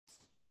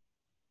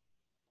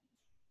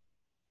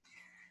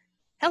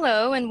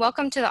Hello, and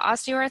welcome to the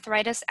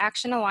Osteoarthritis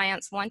Action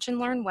Alliance Lunch and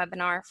Learn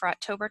webinar for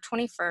October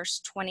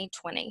 21st,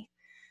 2020.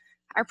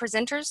 Our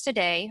presenters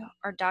today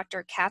are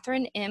Dr.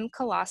 Kathryn M.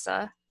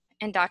 Kolasa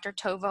and Dr.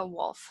 Tovah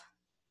Wolf.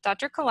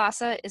 Dr.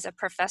 Kolasa is a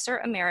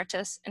professor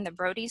emeritus in the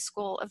Brody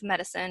School of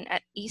Medicine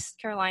at East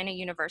Carolina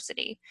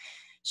University.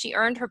 She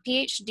earned her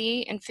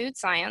PhD in food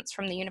science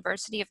from the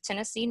University of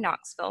Tennessee,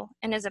 Knoxville,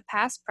 and is a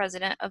past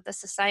president of the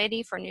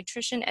Society for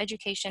Nutrition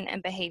Education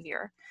and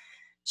Behavior.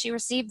 She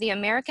received the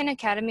American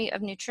Academy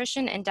of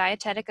Nutrition and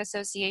Dietetic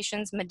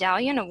Association's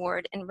Medallion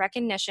Award in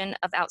recognition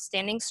of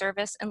outstanding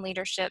service and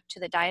leadership to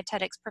the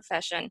dietetics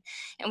profession,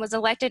 and was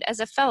elected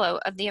as a fellow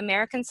of the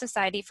American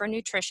Society for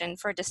Nutrition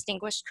for a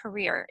distinguished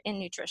career in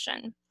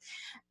nutrition.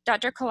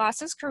 Dr.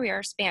 Kolasa's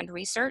career spanned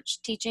research,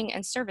 teaching,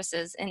 and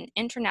services in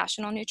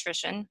international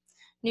nutrition,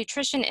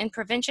 nutrition in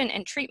prevention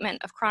and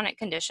treatment of chronic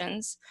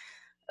conditions,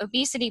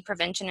 obesity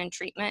prevention and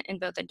treatment in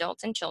both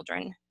adults and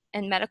children,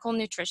 and medical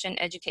nutrition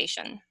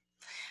education.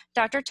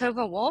 Dr.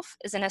 Tovah Wolf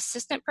is an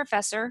assistant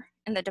professor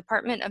in the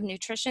Department of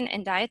Nutrition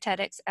and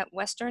Dietetics at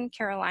Western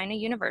Carolina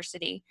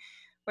University,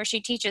 where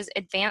she teaches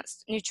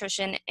advanced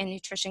nutrition and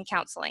nutrition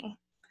counseling.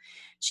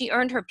 She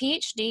earned her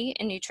PhD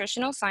in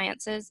nutritional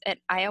sciences at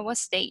Iowa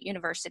State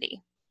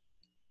University.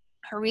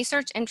 Her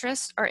research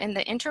interests are in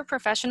the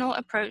interprofessional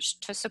approach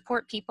to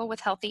support people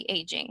with healthy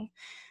aging.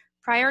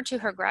 Prior to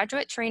her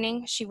graduate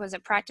training, she was a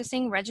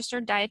practicing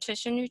registered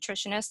dietitian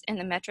nutritionist in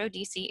the Metro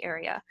DC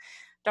area.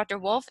 Dr.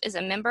 Wolf is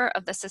a member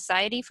of the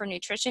Society for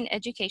Nutrition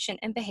Education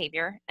and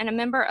Behavior and a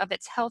member of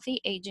its Healthy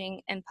Aging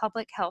and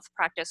Public Health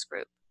Practice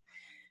Group.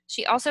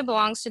 She also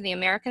belongs to the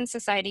American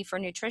Society for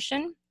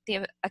Nutrition,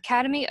 the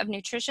Academy of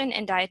Nutrition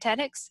and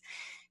Dietetics,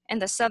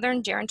 and the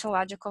Southern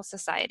Gerontological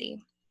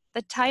Society.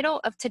 The title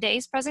of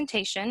today's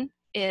presentation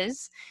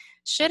is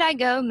Should I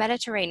Go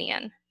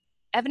Mediterranean?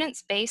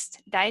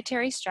 Evidence-Based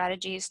Dietary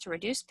Strategies to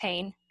Reduce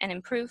Pain and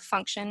Improve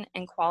Function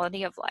and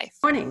Quality of Life.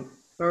 Morning,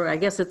 or I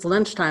guess it's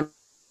lunchtime.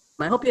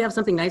 I hope you have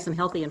something nice and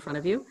healthy in front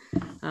of you.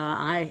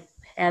 I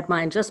had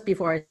mine just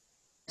before I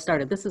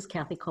started. This is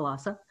Kathy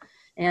Kolasa,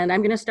 and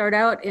I'm going to start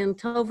out, and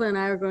Tovah and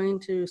I are going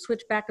to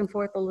switch back and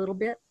forth a little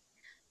bit.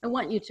 I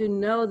want you to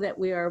know that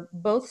we are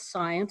both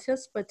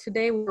scientists, but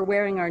today we're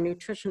wearing our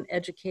nutrition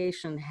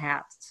education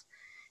hats.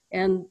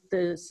 And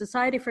the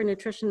Society for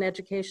Nutrition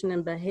Education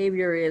and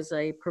Behavior is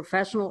a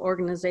professional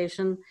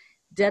organization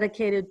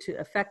dedicated to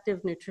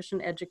effective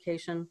nutrition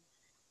education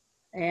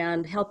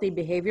and healthy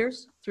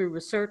behaviors through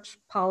research,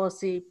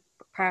 policy,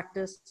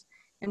 practice.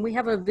 And we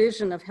have a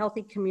vision of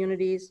healthy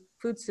communities,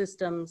 food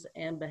systems,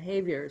 and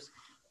behaviors.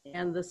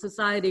 And the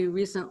Society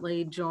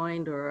recently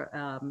joined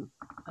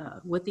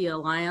with the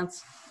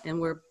Alliance,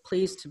 and we're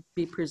pleased to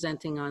be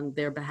presenting on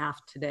their behalf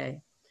today.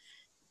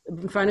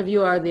 In front of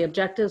you are the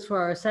objectives for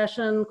our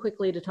session,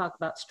 quickly to talk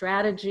about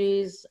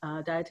strategies,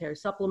 dietary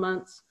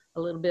supplements,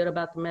 a little bit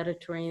about the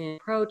Mediterranean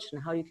approach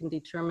and how you can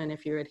determine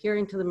if you're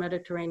adhering to the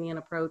Mediterranean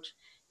approach,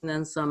 and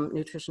then some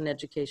nutrition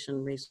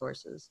education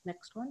resources.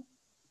 Next one.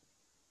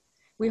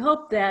 We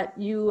hope that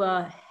you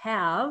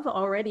have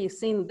already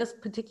seen this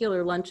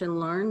particular Lunch and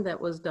Learn that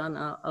was done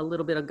a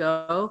little bit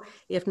ago.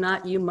 If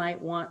not, you might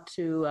want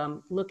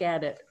to look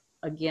at it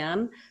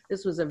again.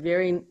 This was a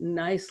very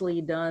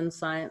nicely done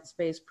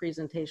science-based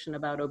presentation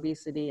about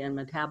obesity and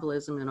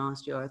metabolism and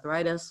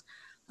osteoarthritis.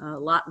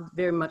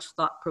 Very much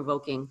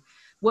thought-provoking.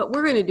 What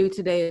we're going to do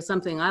today is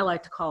something I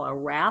like to call a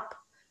wrap,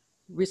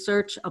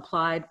 research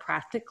applied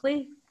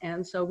practically.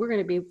 And so we're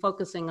going to be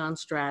focusing on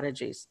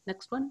strategies.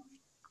 Next one.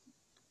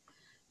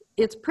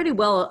 It's pretty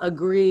well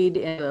agreed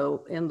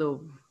in the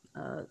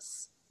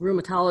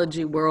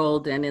rheumatology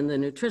world and in the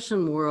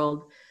nutrition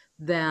world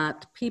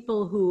that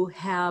people who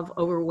have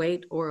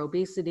overweight or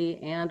obesity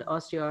and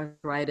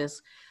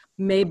osteoarthritis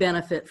may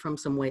benefit from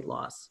some weight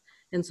loss.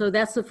 And so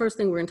that's the first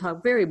thing we're going to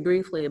talk very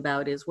briefly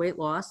about is weight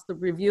loss. The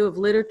review of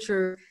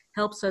literature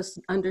helps us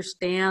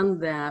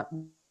understand that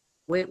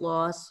weight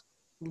loss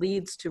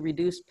leads to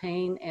reduced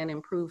pain and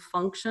improved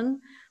function.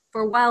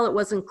 For a while, it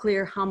wasn't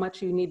clear how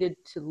much you needed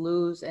to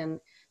lose, and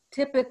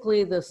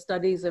typically the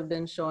studies have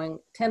been showing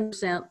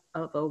 10%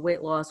 of a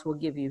weight loss will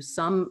give you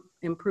some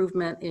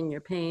improvement in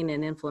your pain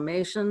and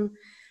inflammation,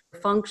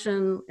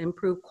 function,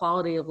 improved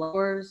quality of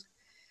life,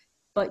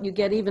 but you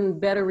get even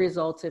better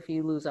results if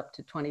you lose up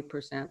to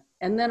 20%.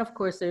 And then of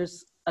course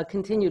there's a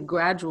continued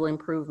gradual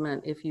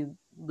improvement if you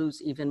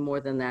lose even more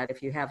than that,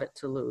 if you have it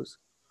to lose.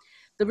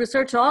 The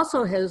research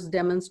also has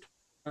demonstrated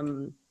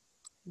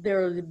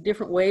there are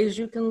different ways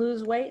you can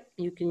lose weight.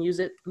 You can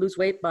lose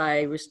weight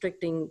by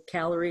restricting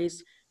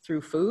calories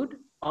through food.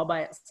 All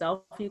by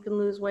itself, you can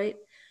lose weight.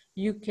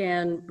 You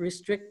can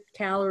restrict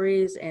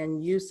calories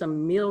and use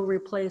some meal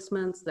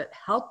replacements that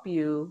help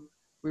you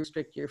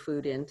restrict your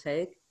food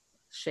intake,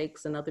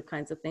 shakes and other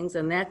kinds of things,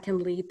 and that can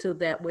lead to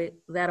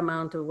that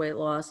amount of weight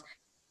loss.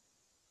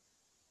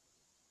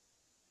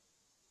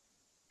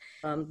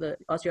 The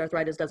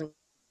osteoarthritis doesn't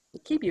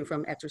keep you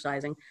from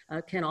exercising,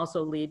 can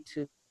also lead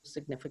to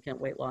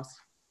significant weight loss.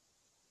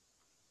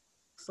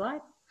 Slide.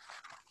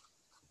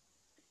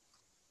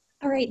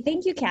 All right,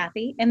 thank you,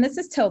 Kathy. And this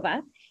is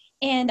Tovah.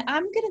 And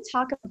I'm going to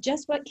talk about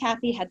just what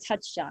Kathy had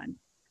touched on.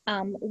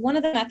 One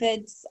of the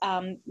methods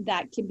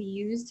that can be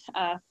used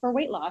for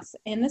weight loss,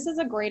 and this is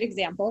a great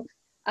example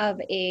of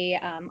a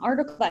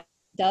article that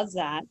does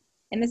that.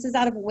 And this is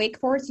out of Wake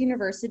Forest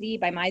University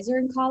by Miser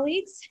and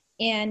colleagues.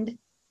 And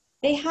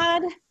they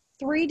had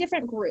 3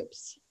 different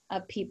groups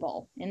of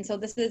people. And so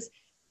this is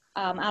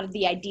out of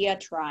the IDEA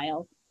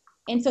trial.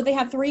 And so they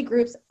have 3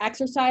 groups: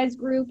 exercise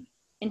group,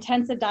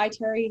 intensive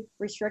dietary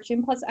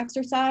restriction plus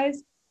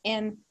exercise,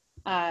 and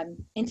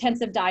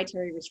intensive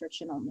dietary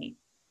restriction only.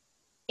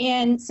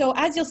 And so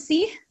as you'll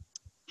see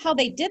how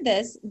they did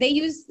this, they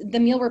used the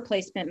meal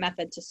replacement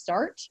method to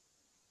start.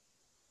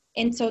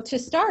 And so to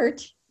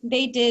start,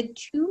 they did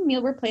 2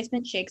 meal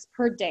replacement shakes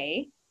per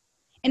day.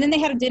 And then they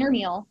had a dinner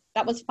meal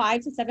that was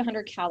 500 to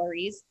 700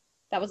 calories,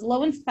 that was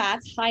low in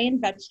fats, high in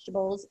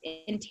vegetables,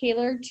 and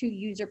tailored to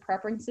user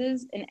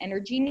preferences and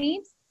energy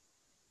needs.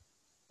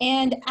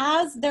 And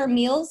as their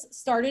meals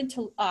started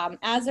to,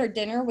 as their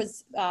dinner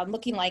was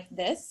looking like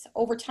this,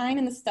 over time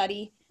in the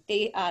study,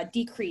 they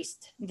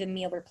decreased the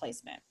meal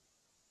replacement.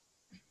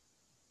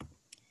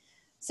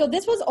 So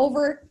this was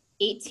over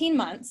 18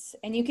 months,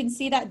 and you can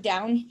see that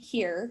down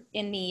here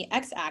in the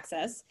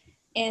x-axis,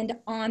 and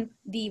on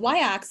the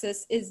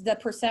y-axis is the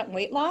 %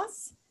 weight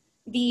loss.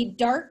 The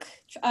dark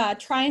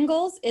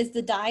triangles is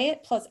the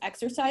diet plus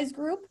exercise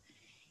group,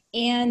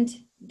 and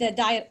the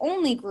diet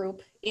only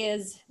group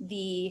is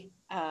the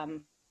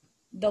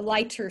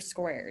lighter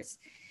squares.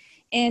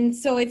 And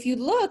so if you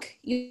look,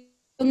 you'll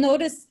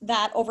notice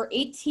that over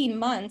 18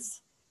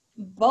 months,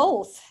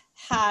 both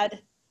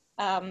had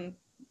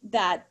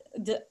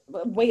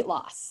weight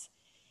loss.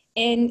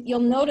 And you'll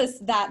notice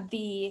that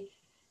the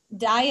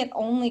diet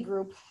only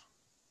group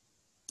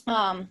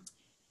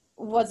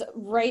was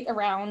right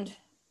around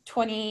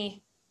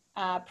 20%.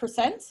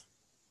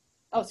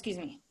 Oh, excuse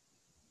me.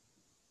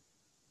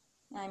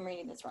 I'm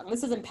reading this wrong.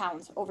 This is in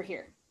pounds over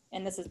here,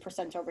 and this is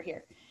 % over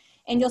here.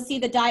 And you'll see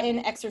the diet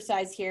and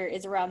exercise here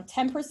is around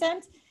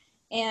 10%,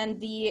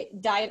 and the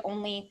diet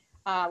only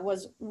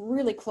was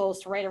really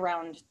close, right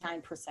around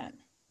 9%.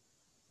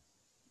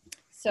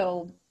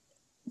 So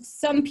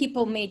some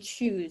people may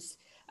choose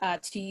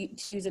to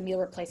use a meal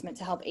replacement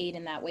to help aid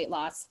in that weight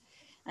loss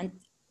and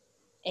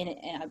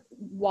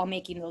while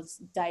making those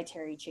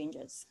dietary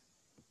changes.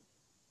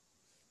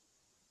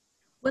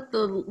 What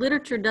the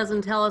literature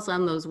doesn't tell us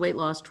on those weight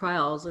loss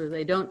trials, or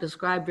they don't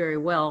describe very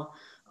well,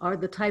 are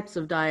the types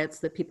of diets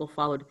that people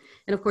followed.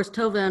 And of course,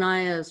 Tovah and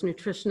I as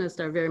nutritionists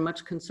are very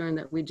much concerned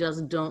that we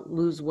just don't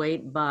lose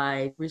weight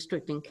by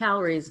restricting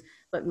calories,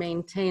 but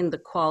maintain the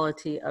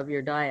quality of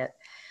your diet.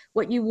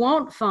 What you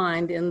won't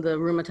find in the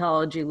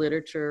rheumatology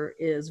literature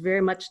is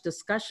very much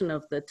discussion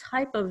of the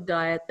type of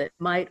diet that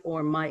might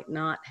or might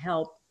not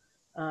help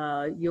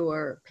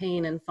your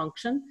pain and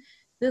function.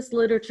 This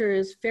literature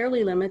is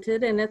fairly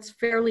limited and it's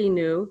fairly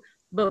new,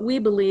 but we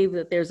believe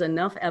that there's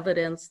enough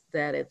evidence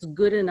that it's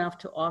good enough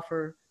to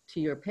offer to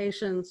your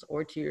patients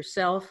or to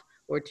yourself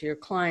or to your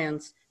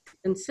clients to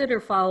consider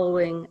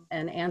following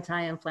an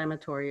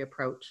anti-inflammatory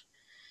approach.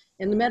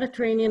 And the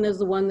Mediterranean is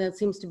the one that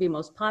seems to be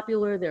most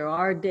popular. There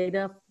are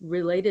data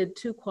related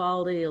to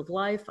quality of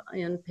life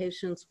in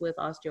patients with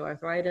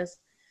osteoarthritis.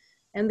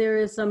 And there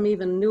is some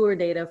even newer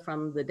data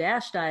from the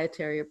DASH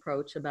dietary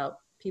approach about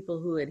people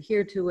who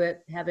adhere to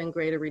it having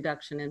greater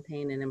reduction in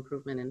pain and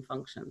improvement in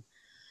function.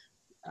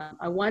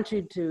 I want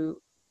you to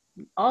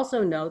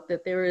also note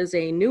that there is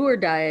a newer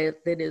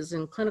diet that is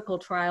in clinical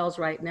trials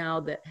right now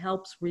that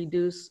helps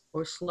reduce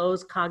or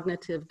slows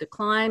cognitive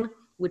decline,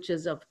 which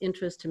is of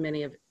interest to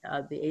many of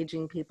the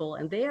aging people.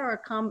 And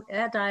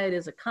that diet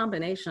is a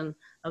combination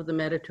of the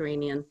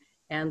Mediterranean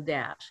and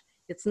DASH.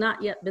 It's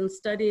not yet been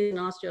studied in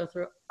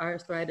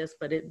osteoarthritis,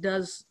 but it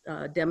does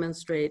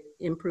demonstrate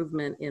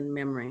improvement in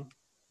memory.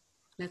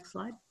 Next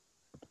slide.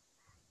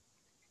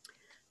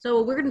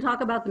 So we're going to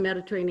talk about the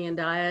Mediterranean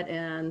diet,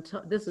 and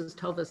this is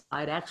Tovah's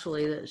slide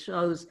actually that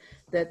shows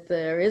that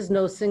there is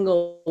no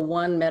single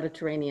one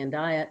Mediterranean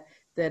diet,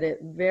 that it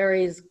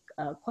varies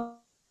quite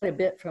a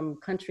bit from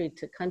country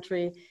to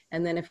country.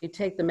 And then if you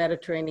take the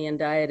Mediterranean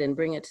diet and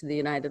bring it to the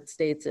United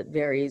States, it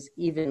varies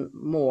even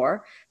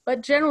more.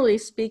 But generally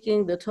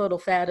speaking, the total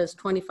fat is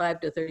 25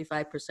 to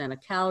 35%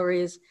 of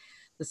calories.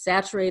 The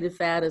saturated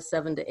fat is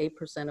 7 to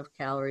 8% of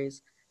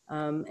calories.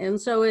 And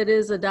so it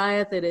is a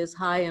diet that is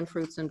high in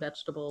fruits and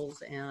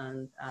vegetables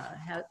and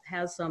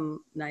has some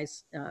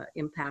nice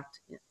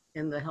impact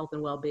in the health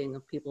and well-being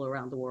of people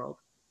around the world.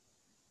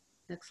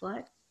 Next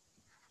slide.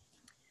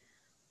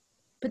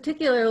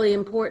 Particularly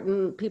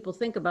important people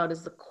think about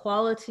is the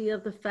quality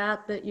of the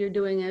fat that you're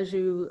doing as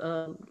you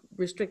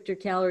restrict your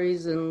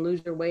calories and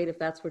lose your weight, if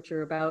that's what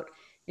you're about.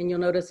 And you'll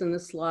notice in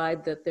this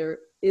slide that there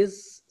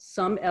is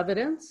some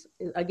evidence.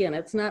 Again,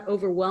 it's not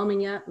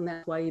overwhelming yet, and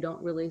that's why you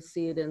don't really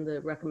see it in the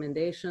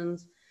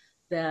recommendations,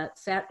 that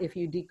if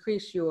you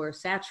decrease your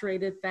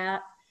saturated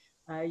fat,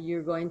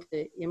 you're going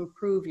to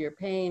improve your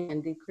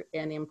pain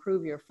and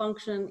improve your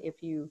function.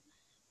 If you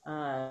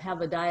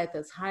have a diet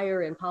that's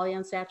higher in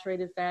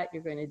polyunsaturated fat,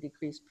 you're going to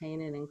decrease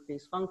pain and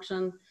increase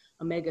function.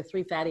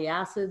 omega-3 fatty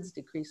acids,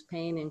 decrease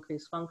pain,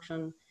 increase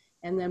function.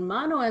 And then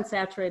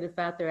monounsaturated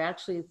fat, they're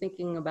actually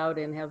thinking about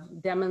and have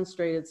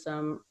demonstrated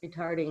some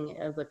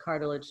retarding of the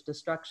cartilage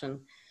destruction.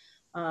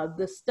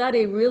 The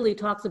study really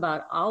talks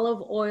about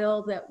olive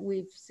oil that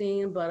we've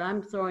seen, but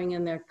I'm throwing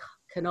in there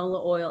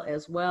canola oil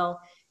as well.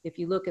 If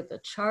you look at the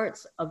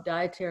charts of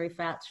dietary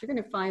fats, you're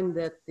going to find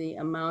that the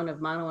amount of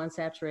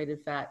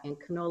monounsaturated fat in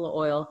canola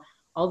oil,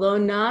 although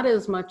not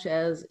as much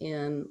as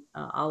in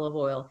olive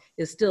oil,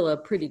 is still a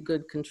pretty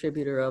good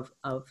contributor of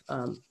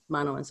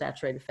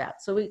monounsaturated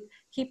fat. So we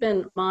keep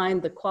in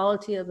mind the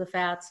quality of the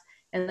fats,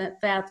 and that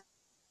fats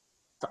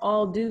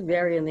all do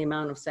vary in the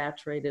amount of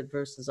saturated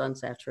versus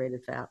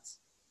unsaturated fats.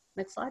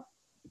 Next slide.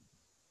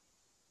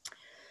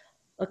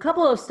 A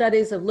couple of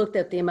studies have looked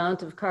at the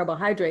amount of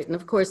carbohydrate, and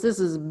of course this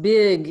is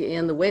big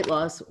in the weight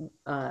loss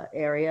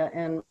area,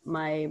 and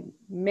my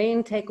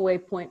main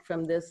takeaway point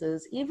from this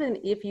is even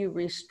if you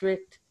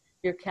restrict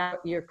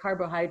your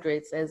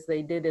carbohydrates, as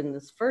they did in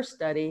this first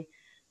study,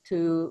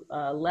 to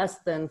less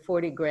than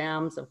 40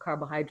 grams of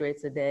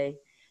carbohydrates a day,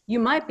 you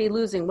might be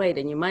losing weight,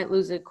 and you might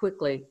lose it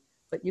quickly,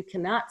 but you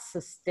cannot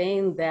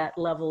sustain that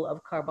level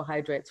of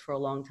carbohydrates for a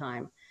long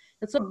time.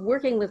 And so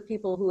working with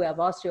people who have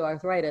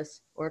osteoarthritis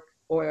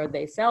or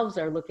themselves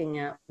are looking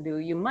at,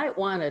 you might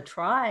want to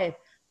try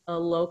a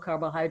low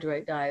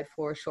carbohydrate diet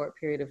for a short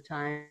period of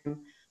time,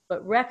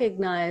 but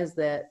recognize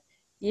that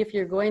if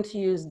you're going to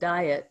use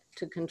diet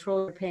to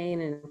control your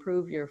pain and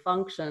improve your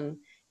function,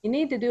 you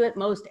need to do it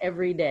most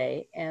every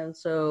day. And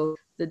so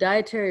the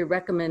dietary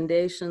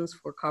recommendations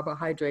for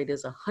carbohydrate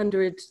is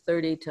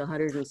 130 to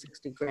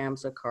 160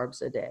 grams of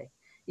carbs a day.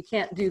 You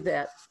can't do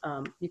that.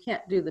 You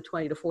can't do the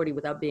 20 to 40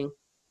 without being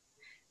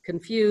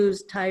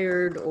confused,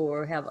 tired,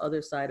 or have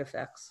other side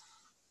effects.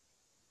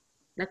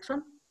 Next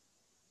one.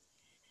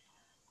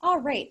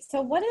 All right,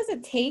 so what does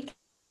it take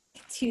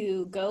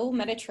to go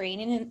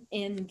Mediterranean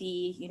in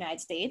the United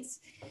States?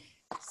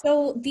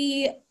 So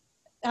the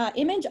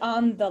image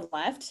on the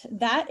left,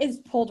 that is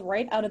pulled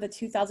right out of the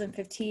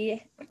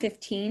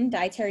 2015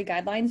 dietary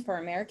guidelines for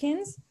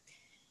Americans.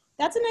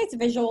 That's a nice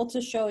visual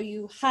to show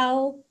you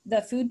how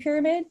the food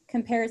pyramid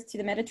compares to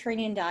the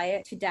Mediterranean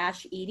diet to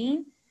DASH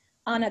eating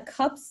on a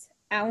cups,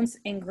 ounce,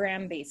 and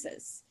gram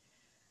basis.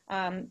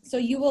 So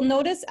you will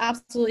notice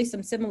absolutely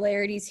some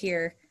similarities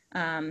here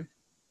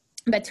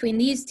between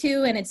these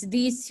two, and it's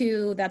these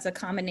two that's a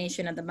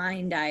combination of the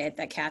mining diet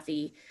that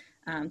Kathy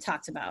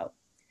talked about.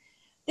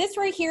 This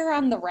right here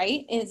on the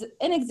right is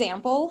an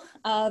example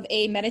of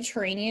a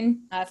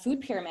Mediterranean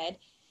food pyramid.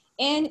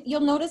 And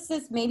you'll notice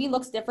this maybe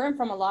looks different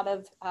from a lot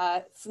of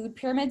food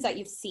pyramids that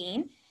you've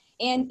seen.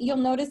 And you'll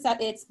notice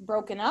that it's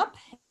broken up.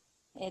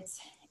 It's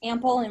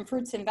ample in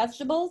fruits and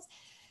vegetables.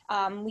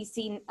 We've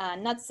seen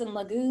nuts and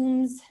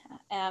legumes.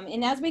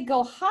 And as we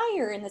go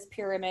higher in this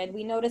pyramid,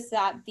 we notice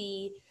that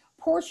the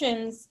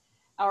portions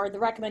or the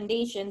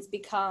recommendations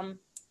become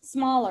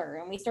smaller.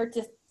 And we start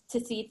to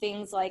see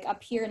things like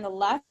up here in the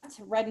left,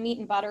 red meat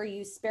and butter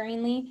used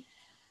sparingly.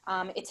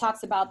 It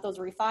talks about those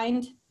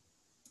refined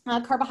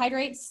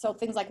carbohydrates, so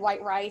things like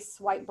white rice,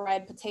 white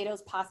bread,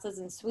 potatoes, pastas,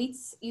 and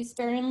sweets used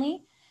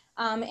sparingly.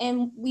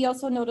 And we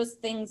also notice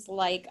things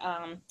like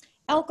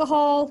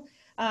alcohol,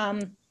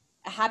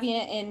 having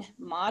it in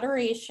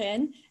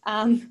moderation.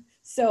 And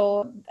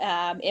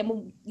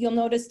you'll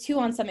notice too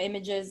on some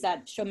images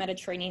that show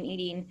Mediterranean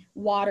eating,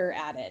 water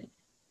added.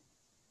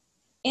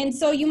 And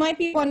so you might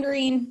be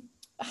wondering,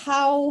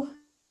 how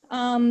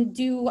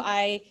do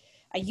I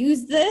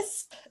use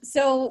this?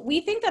 So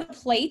we think that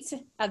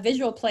a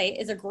visual plate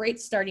is a great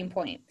starting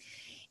point.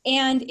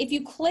 And if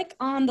you click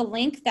on the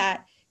link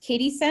that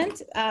Katie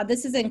sent,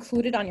 this is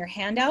included on your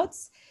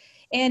handouts.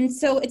 And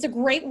so it's a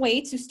great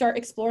way to start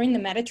exploring the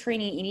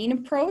Mediterranean eating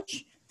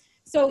approach.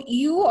 So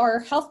you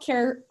or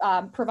healthcare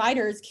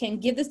providers can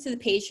give this to the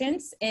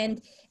patients,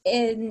 and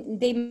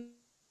they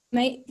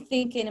might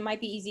think, and it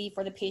might be easy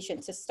for the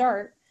patient to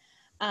start.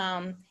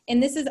 And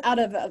this is out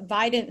of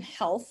Vidant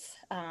Health.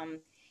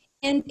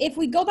 And if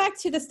we go back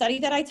to the study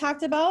that I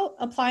talked about,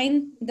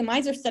 applying the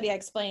Miser study I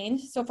explained,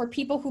 so for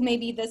people who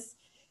maybe this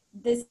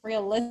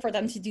real lift for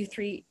them to do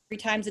three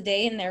times a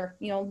day, and they're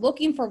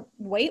looking for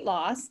weight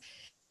loss,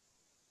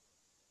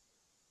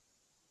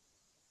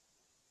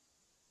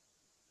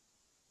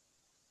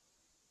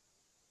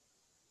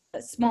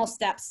 small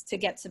steps to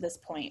get to this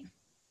point,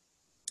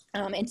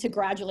 and to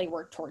gradually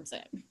work towards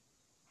it.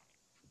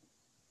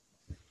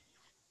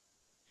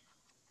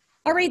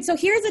 All right, so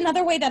here's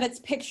another way that it's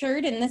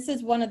pictured, and this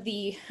is one of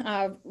the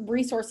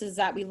resources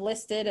that we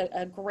listed,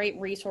 a great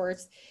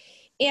resource.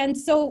 And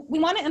so we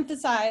want to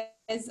emphasize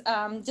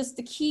just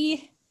the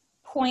key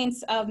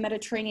points of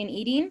Mediterranean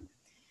eating.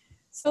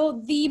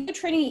 So the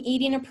Mediterranean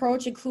eating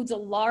approach includes a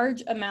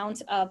large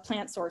amount of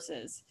plant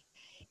sources.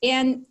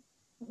 And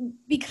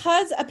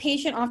because a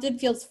patient often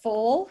feels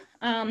full,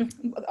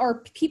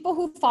 or people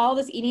who follow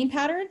this eating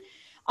pattern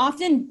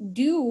often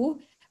do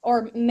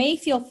or may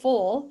feel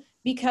full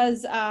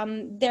because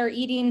they're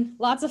eating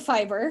lots of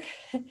fiber,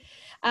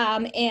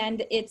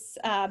 and it's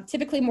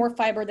typically more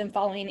fiber than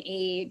following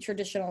a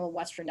traditional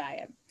Western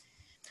diet.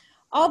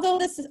 Although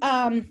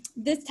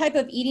this type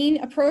of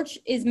eating approach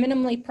is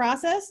minimally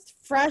processed,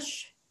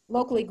 fresh,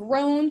 locally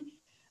grown,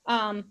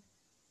 but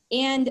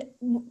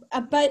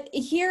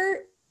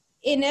here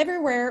and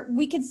everywhere,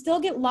 we can still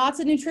get lots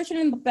of nutrition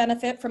and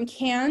benefit from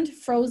canned,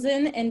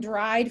 frozen, and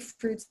dried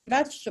fruits and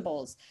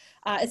vegetables,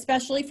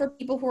 especially for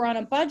people who are on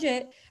a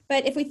budget.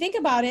 But if we think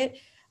about it,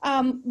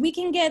 we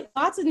can get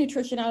lots of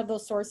nutrition out of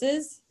those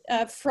sources.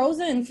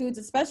 Frozen foods,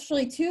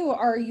 especially too,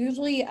 are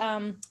usually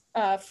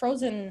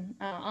frozen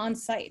on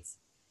sites.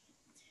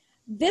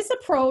 This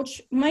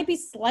approach might be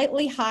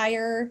slightly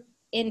higher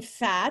in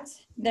fat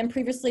than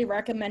previously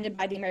recommended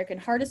by the American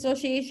Heart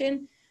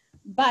Association,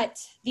 but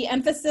the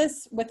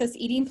emphasis with this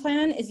eating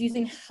plan is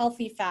using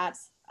healthy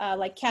fats,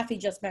 like Kathy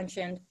just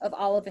mentioned, of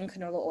olive and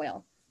canola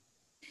oil.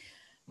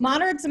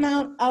 Moderate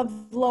amount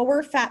of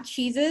lower fat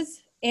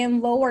cheeses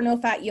and low or no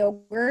fat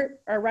yogurt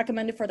are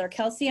recommended for their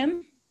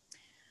calcium.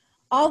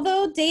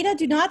 Although data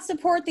do not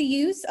support the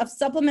use of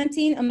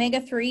supplementing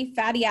omega-3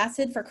 fatty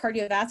acid for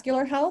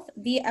cardiovascular health,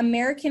 the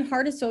American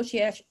Heart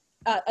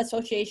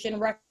Association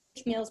recommends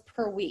meals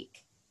per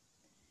week.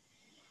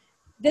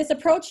 This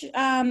approach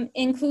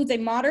includes a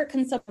moderate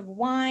consumption of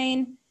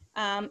wine.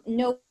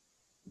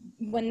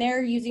 When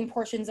they're using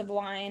portions of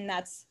wine,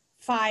 that's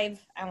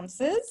 5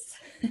 ounces,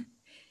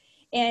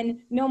 and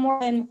no more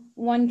than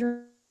 1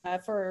 drink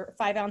for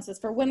 5 ounces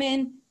for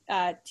women,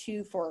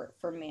 2 for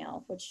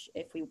male, which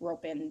if we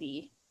rope in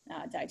the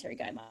dietary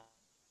guideline.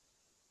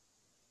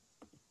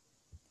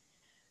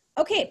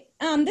 Okay,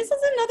 this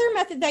is another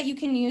method that you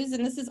can use,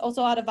 and this is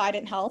also out of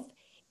Vidant Health.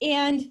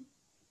 And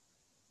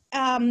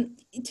to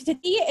see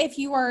if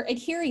you are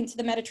adhering to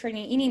the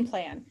Mediterranean eating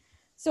plan.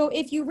 So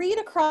if you read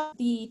across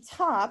the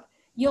top,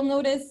 you'll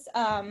notice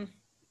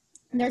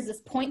there's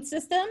this point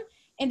system.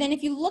 And then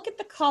if you look at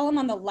the column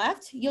on the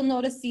left, you'll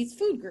notice these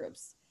food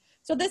groups.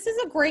 So this is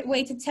a great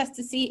way to test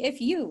to see if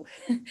you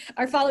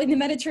are following the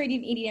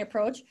Mediterranean eating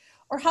approach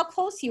or how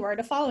close you are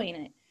to following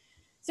it.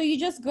 So you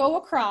just go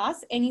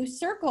across and you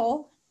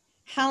circle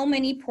how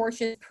many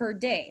portions per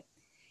day.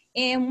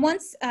 And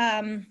once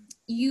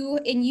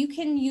you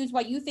can use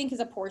what you think is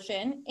a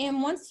portion.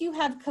 And once you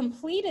have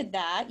completed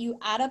that, you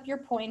add up your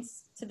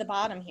points to the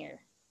bottom here.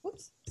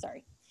 Oops,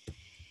 sorry.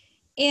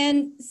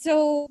 And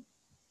so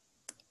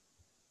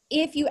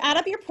if you add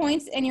up your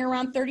points and you're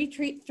around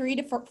 33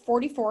 to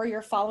 44,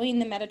 you're following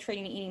the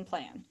Mediterranean eating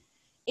plan.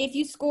 If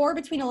you score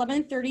between 11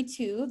 and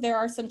 32, there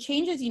are some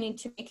changes you need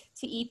to make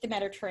to eat the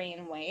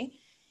Mediterranean way.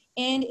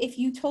 And if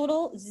you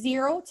total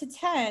 0 to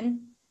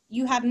 10,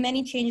 you have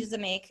many changes to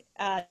make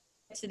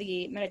to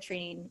the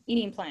Mediterranean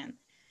eating plan.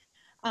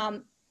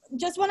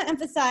 Just want to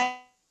emphasize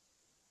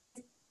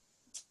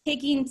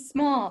taking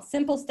small,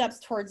 simple steps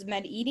towards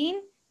med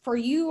eating for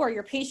you or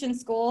your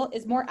patient's goal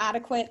is more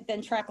adequate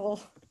than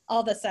tackle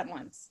all this at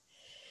once.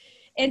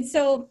 And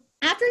so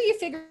after you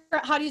figure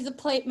out how to use the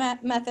plate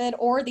method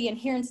or the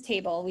adherence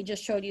table we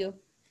just showed you,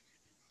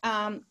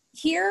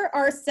 here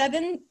are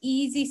 7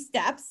 easy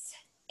steps,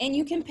 and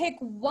you can pick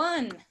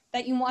one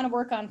that you want to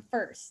work on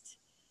first.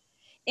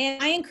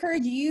 And I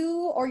encourage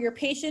you or your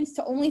patients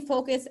to only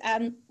focus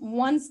on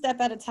one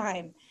step at a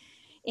time.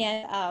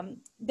 And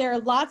there are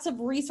lots of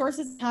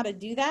resources on how to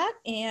do that.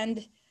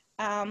 And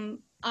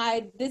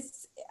I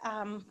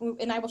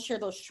will share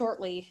those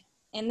shortly.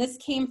 And this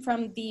came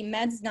from the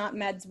Meds Not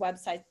Meds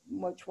website,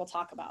 which we'll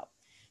talk about.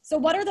 So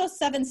what are those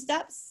 7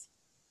 steps?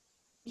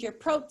 Eat your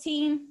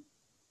protein,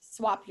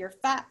 swap your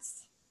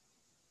fats,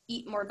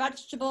 eat more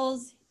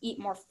vegetables, eat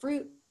more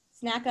fruit,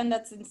 snack on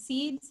nuts and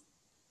seeds,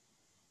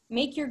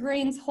 make your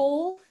grains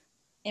whole,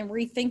 and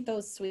rethink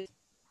those sweets.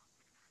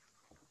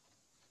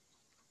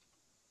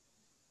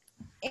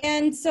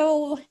 And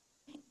so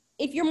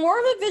if you're more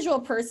of a visual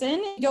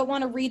person, you don't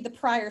want to read the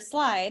prior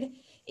slide,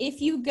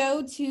 if you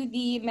go to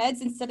the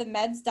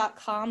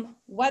medsinsteadofmeds.com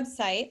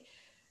website,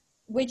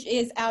 which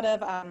is out of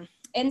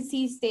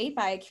NC State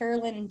by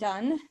Carolyn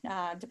Dunn,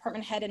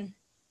 department head,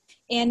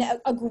 and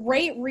a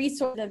great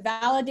resource, a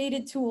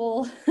validated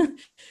tool.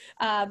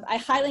 I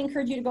highly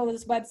encourage you to go to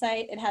this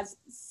website. It has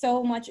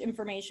so much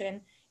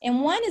information.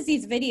 And one is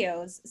these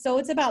videos. So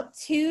it's about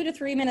 2 to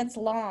 3 minutes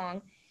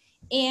long.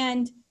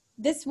 And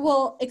this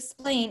will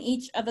explain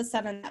each of the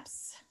 7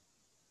 steps.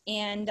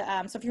 And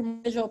so if you're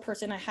a visual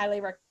person, I highly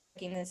recommend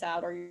checking this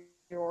out, or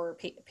your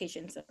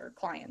patients or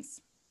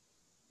clients.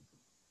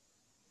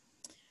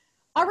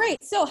 All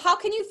right, so how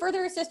can you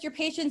further assist your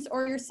patients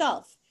or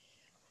yourself?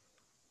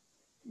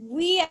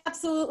 We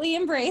absolutely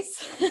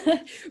embrace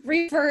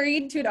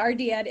referring to an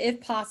RDN if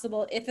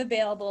possible, if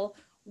available,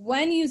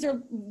 when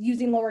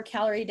using lower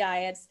calorie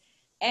diets,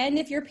 and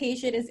if your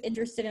patient is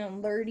interested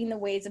in learning the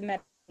ways of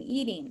Mediterranean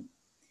eating.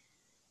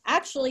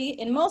 Actually,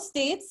 in most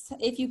states,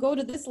 if you go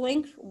to this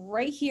link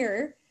right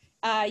here,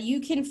 you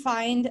can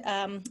find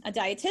a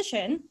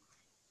dietitian.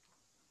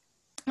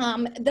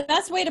 The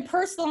best way to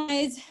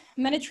personalize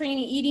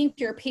Mediterranean eating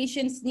to your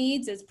patient's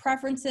needs is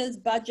preferences,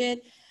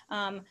 budget,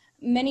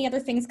 many other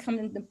things come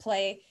into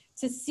play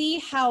to see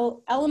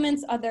how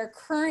elements of their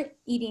current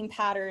eating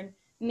pattern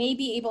may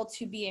be able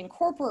to be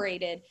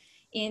incorporated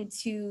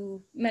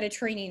into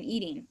Mediterranean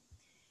eating.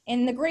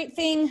 And the great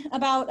thing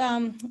about,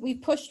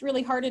 we've pushed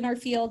really hard in our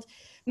field,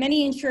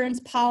 many insurance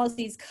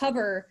policies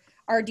cover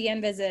our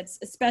DM visits,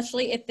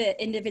 especially if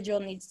the individual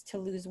needs to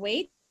lose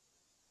weight.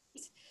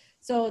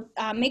 So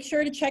make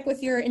sure to check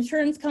with your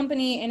insurance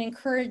company and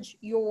encourage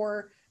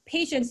your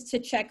patients to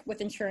check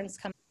with insurance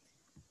companies.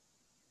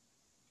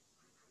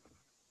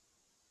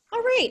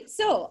 All right,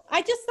 so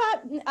I just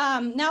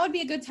thought now would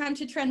be a good time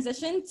to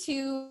transition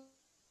to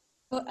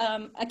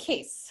a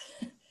case.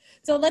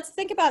 So let's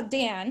think about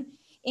Dan.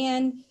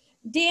 And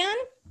Dan,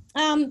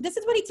 this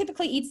is what he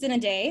typically eats in a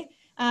day.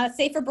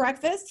 Say for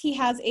breakfast, he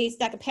has a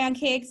stack of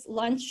pancakes,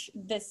 lunch,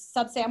 this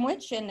sub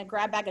sandwich, and a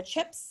grab bag of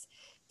chips.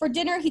 For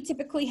dinner, he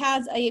typically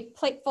has a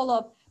plate full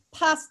of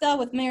pasta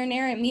with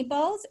marinara and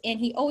meatballs, and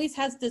he always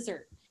has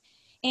dessert.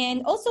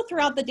 And also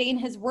throughout the day in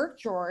his work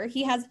drawer,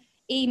 he has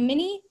a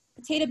mini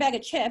potato bag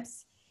of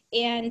chips,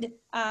 and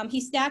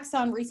he snacks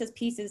on Reese's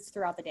Pieces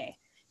throughout the day.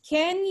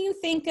 Can you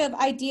think of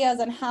ideas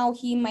on how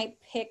he might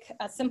pick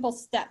a simple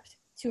step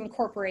to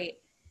incorporate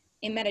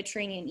in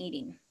Mediterranean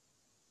eating?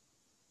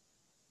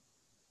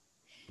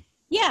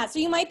 Yeah, so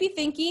you might be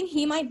thinking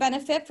he might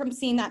benefit from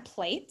seeing that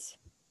plate.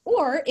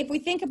 Or if we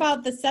think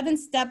about the 7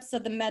 steps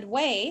of the Med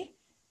Way,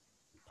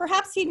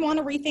 perhaps he'd want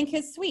to rethink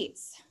his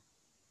sweets.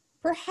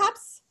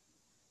 Perhaps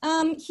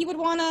he would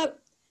want to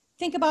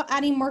think about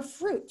adding more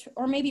fruit,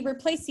 or maybe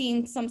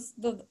replacing some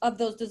of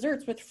those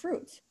desserts with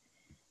fruit.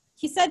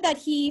 He said that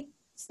he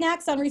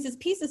snacks on Reese's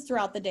Pieces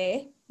throughout the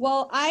day.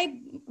 Well,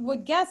 I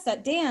would guess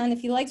that Dan,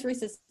 if he likes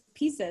Reese's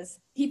Pieces,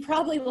 he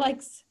probably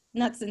likes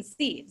nuts and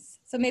seeds.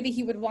 So maybe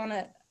he would want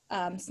to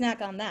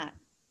snack on that.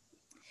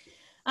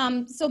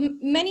 So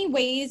many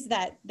ways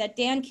that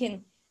Dan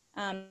can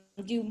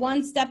do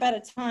one step at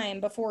a time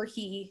before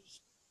he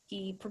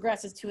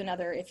progresses to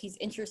another if he's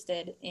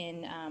interested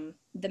in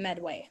the Med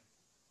Way.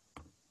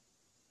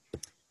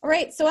 All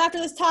right, so after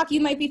this talk,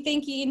 you might be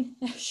thinking,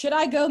 should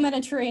I go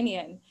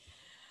Mediterranean?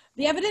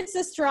 The evidence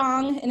is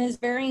strong and is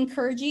very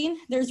encouraging.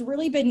 There's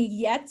really been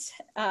yet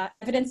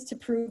evidence to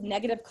prove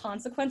negative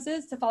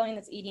consequences to following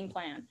this eating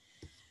plan.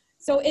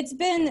 So it's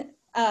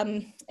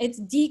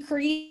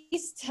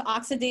decreased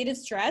oxidative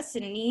stress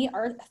in knee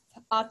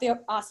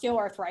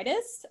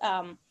osteoarthritis,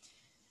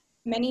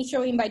 many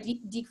showing by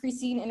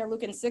decreasing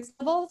interleukin-6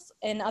 levels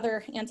and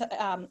other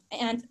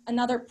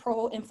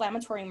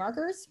pro-inflammatory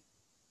markers.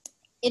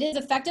 It is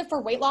effective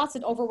for weight loss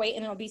in overweight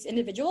and obese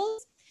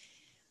individuals.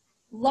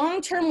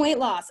 Long-term weight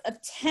loss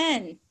of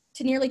 10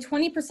 to nearly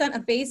 20%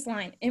 of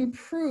baseline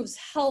improves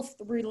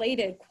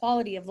health-related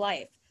quality of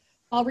life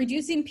while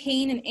reducing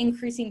pain and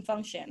increasing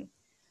function.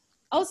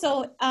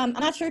 Also, I'm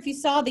not sure if you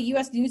saw the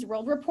US News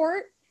World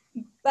Report,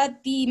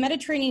 but the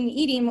Mediterranean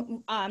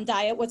eating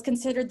diet was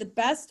considered the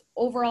best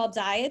overall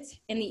diet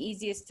and the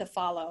easiest to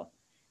follow.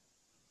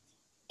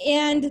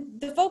 And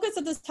the focus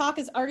of this talk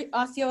is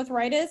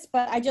osteoarthritis,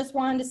 but I just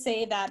wanted to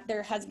say that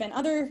there has been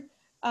other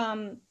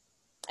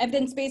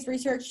evidence-based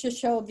research to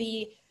show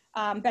the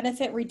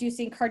benefit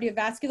reducing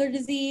cardiovascular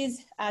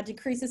disease,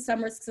 decreases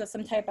some risks of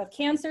some type of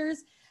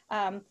cancers,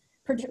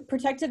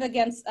 protective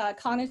against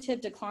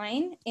cognitive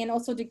decline, and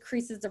also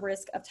decreases the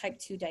risk of type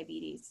 2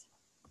 diabetes.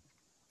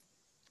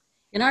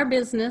 In our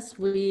business,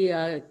 we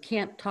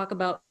can't talk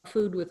about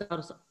food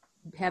without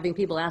having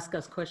people ask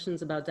us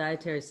questions about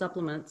dietary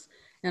supplements.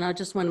 And I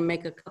just want to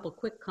make a couple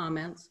quick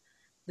comments.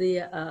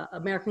 The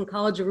American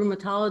College of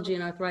Rheumatology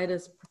and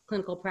Arthritis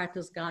Clinical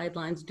Practice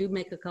Guidelines do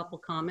make a couple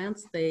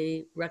comments.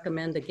 They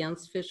recommend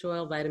against fish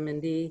oil, vitamin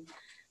D,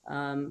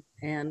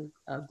 and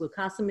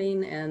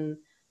glucosamine, and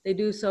they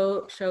do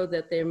so show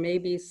that there may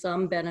be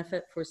some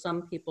benefit for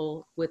some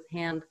people with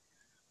hand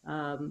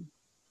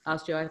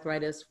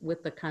osteoarthritis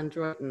with the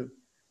chondroitin.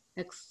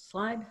 Next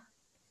slide.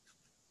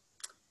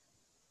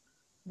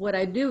 What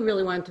I do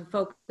really want to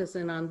focus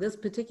in on this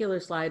particular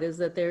slide is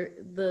that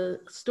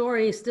the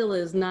story still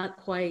is not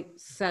quite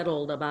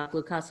settled about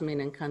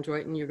glucosamine and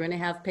chondroitin. You're going to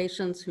have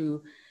patients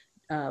who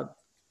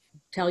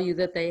tell you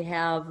that they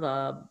have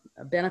a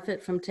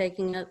benefit from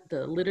taking it.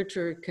 The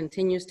literature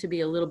continues to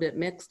be a little bit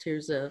mixed.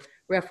 Here's a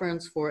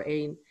reference for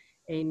a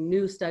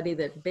new study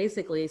that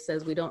basically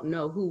says we don't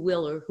know who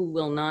will or who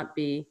will not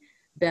be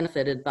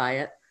benefited by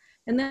it.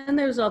 And then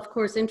there's, of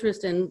course,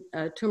 interest in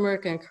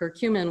turmeric and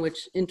curcumin,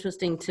 which,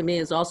 interesting to me,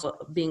 is also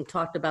being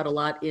talked about a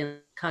lot in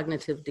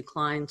cognitive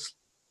decline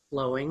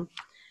slowing.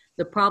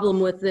 The problem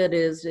with it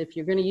is if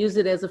you're going to use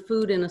it as a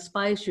food and a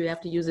spice, you have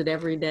to use it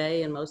every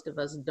day, and most of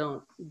us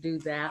don't do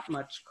that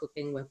much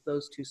cooking with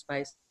those two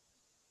spices,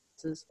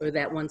 or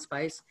that one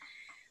spice.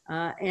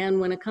 And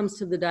when it comes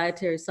to the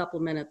dietary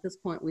supplement, at this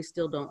point, we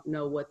still don't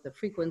know what the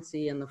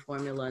frequency and the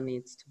formula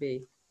needs to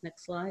be.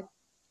 Next slide.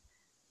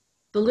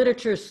 The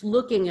literature's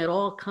looking at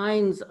all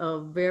kinds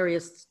of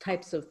various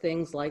types of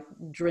things like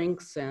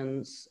drinks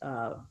and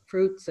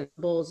fruits and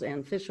vegetables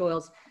and fish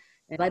oils,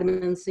 and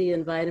vitamin C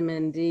and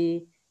vitamin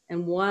D.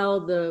 And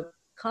while the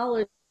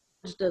college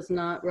does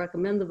not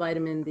recommend the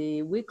vitamin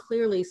D, we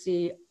clearly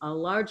see a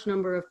large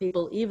number of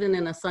people, even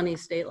in a sunny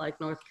state like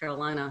North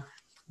Carolina,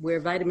 where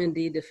vitamin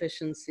D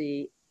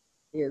deficiency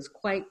is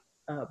quite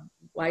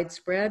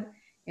widespread.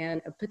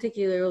 and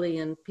particularly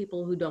in people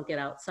who don't get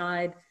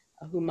outside,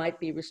 who might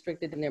be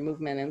restricted in their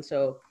movement. And so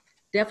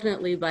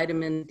definitely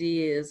vitamin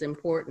D is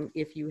important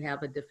if you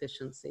have a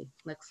deficiency.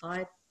 Next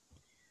slide.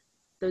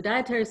 The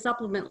dietary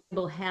supplement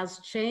label has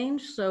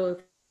changed. So if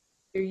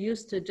you're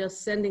used to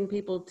just sending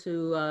people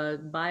to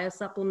buy a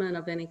supplement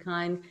of any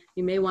kind,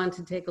 you may want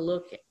to take a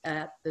look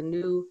at the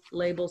new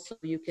label so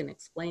you can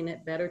explain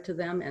it better to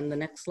them. And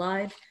the next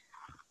slide.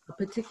 A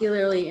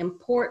particularly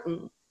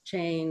important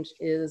change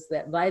is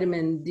that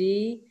vitamin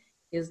D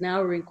is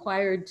now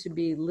required to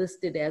be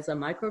listed as a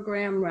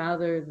microgram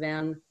rather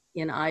than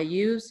in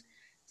IUs.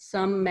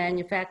 Some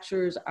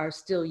manufacturers are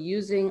still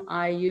using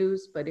IUs,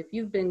 but if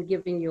you've been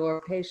giving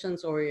your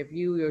patients or if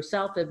you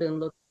yourself have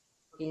been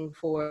looking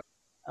for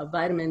a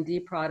vitamin D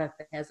product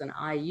that has an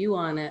IU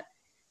on it,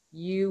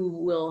 you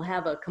will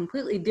have a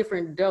completely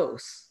different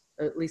dose,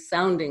 at least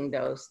sounding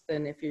dose,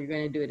 than if you're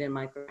going to do it in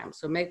micrograms.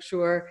 So make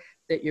sure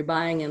that you're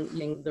buying and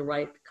using the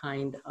right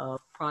kind of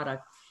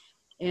product.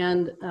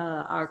 And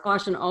our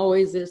caution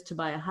always is to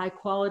buy a high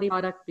quality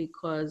product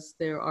because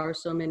there are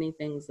so many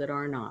things that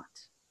are not.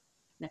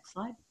 Next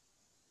slide.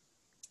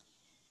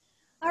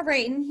 All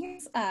right, and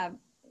here's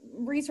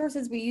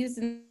resources we used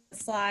in the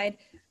slide,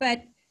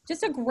 but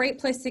just a great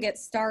place to get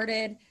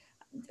started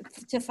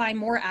to find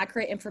more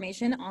accurate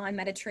information on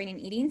Mediterranean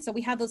eating. So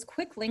we have those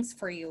quick links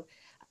for you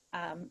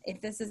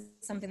if this is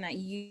something that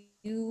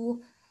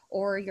you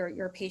or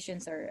your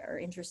patients are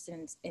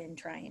interested in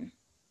trying.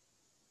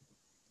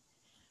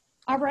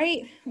 All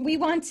right, we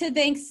want to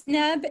thank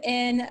SNEB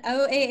and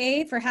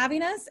OAAA for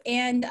having us,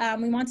 and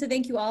we want to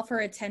thank you all for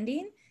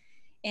attending.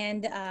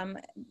 And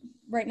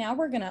right now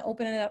we're gonna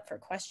open it up for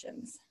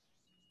questions.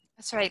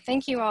 That's right.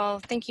 Thank you all.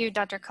 Thank you,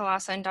 Dr.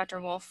 Kolasa and Dr.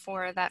 Wolf,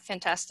 for that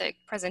fantastic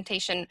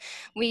presentation.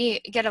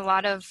 We get a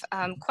lot of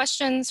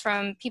questions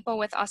from people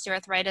with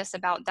osteoarthritis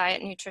about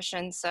diet and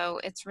nutrition, so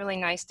it's really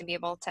nice to be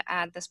able to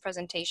add this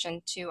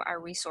presentation to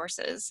our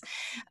resources.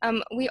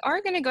 We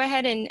are going to go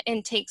ahead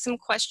and take some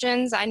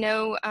questions. I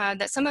know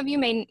that some of you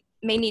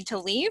may need to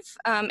leave,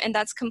 and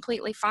that's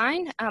completely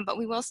fine, but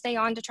we will stay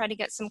on to try to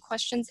get some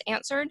questions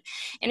answered.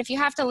 And if you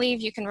have to leave,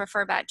 you can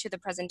refer back to the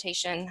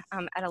presentation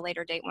at a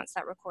later date once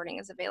that recording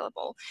is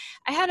available.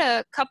 I had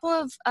a couple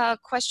of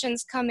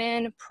questions come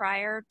in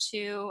prior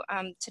to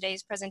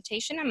today's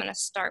presentation. I'm going to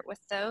start with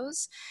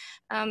those.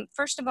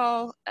 First of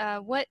all,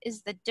 what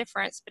is the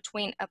difference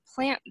between a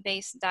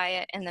plant-based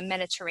diet and the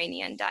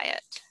Mediterranean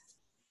diet?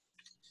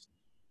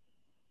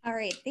 All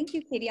right, thank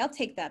you, Katie. I'll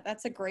take that.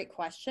 That's a great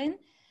question.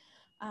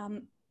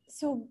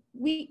 So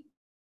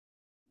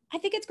I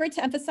think it's great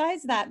to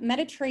emphasize that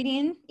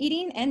Mediterranean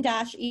eating and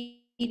DASH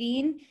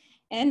eating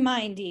and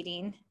mind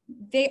eating,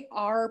 they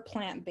are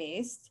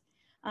plant-based.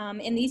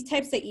 In these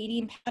types of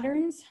eating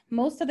patterns,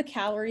 most of the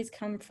calories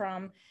come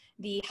from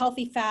the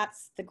healthy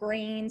fats, the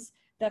grains,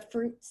 the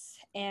fruits,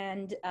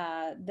 and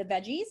the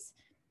veggies.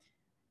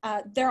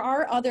 There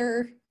are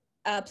other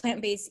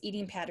plant-based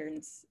eating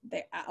patterns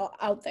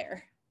out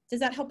there.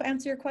 Does that help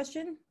answer your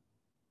question?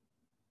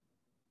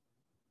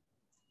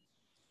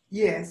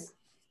 Yes.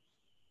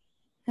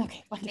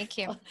 Okay, wonderful. Thank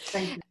you.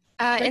 Thank you.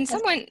 And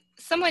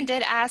someone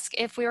did ask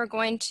if we were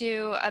going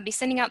to be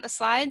sending out the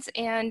slides,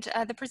 and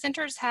the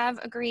presenters have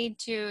agreed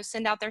to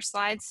send out their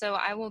slides. So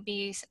I will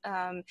be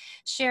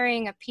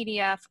sharing a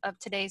PDF of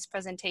today's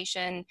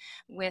presentation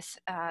with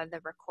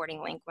the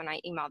recording link when I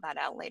email that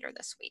out later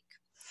this week.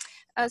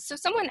 So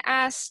someone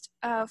asked,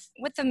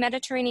 with the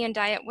Mediterranean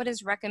diet, what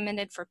is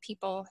recommended for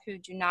people who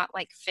do not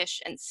like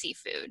fish and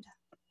seafood?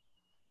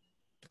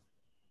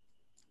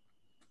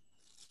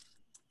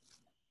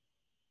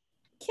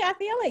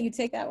 Kathy, I'll let you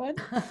take that one.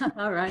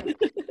 All right.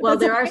 Well,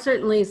 there are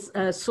certainly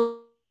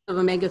sources of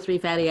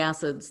omega-3 fatty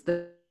acids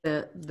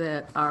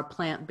that are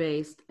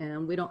plant-based,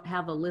 and we don't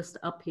have a list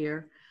up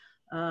here,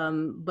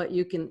 but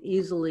you can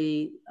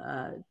easily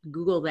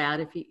Google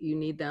that if you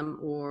need them,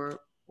 or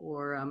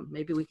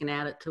maybe we can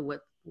add it to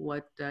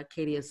what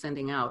Katie is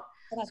sending out.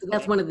 So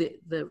that's one of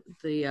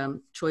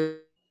the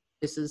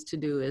choices to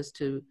do, is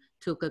to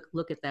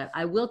look at that.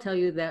 I will tell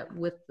you that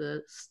with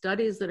the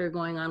studies that are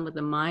going on with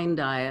the MIND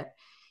diet,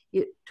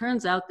 it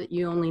turns out that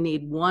you only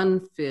need one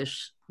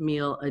fish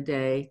meal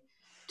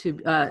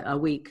a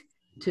week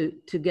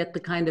to get the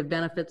kind of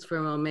benefits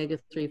from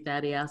omega-3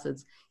 fatty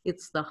acids.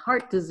 It's the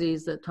heart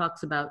disease that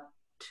talks about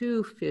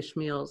 2 fish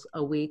meals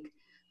a week.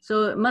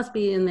 So it must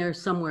be in there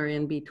somewhere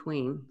in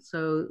between.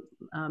 So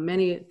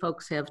many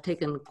folks have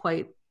taken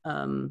quite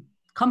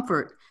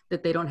comfort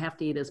that they don't have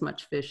to eat as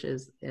much fish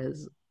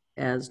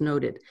as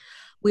noted.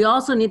 We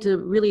also need to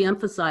really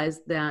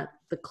emphasize that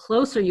the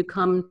closer you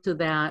come to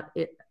that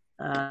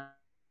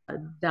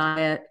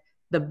diet,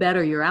 the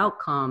better your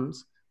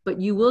outcomes, but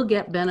you will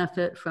get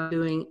benefit from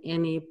doing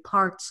any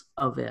parts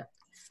of it.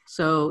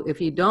 So if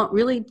you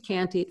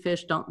can't eat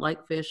fish, don't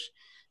like fish,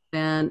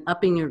 then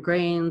upping your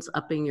grains,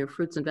 upping your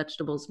fruits and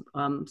vegetables.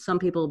 Some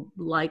people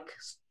like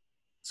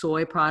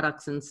soy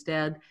products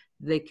instead.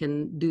 They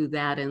can do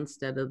that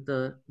instead of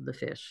the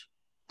fish.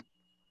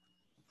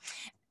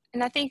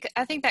 And I think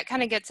that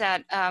kind of gets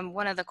at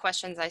one of the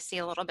questions I see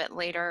a little bit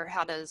later.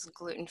 How does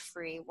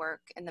gluten-free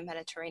work in the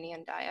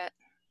Mediterranean diet?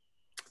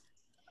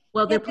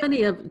 Well, there are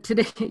plenty of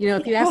today,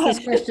 if you asked this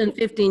question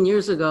 15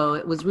 years ago,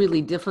 it was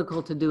really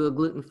difficult to do a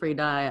gluten-free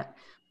diet.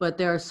 But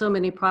there are so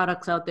many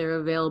products out there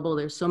available.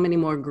 There's so many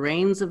more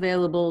grains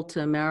available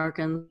to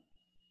Americans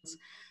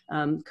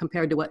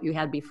compared to what you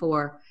had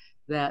before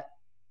that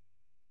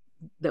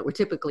were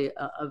typically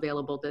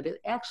available, that it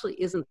actually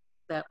isn't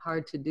that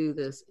hard to do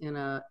this in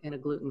a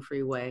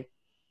gluten-free way.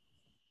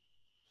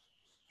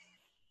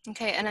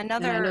 Okay, and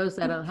another. And I noticed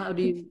that. How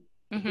do you?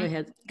 Mm-hmm. Go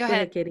ahead. Go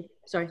ahead, Katie.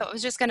 Sorry. So I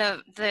was just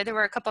gonna. There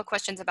were a couple of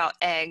questions about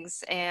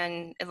eggs,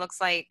 and it looks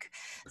like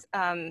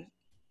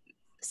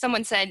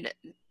someone said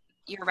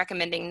you're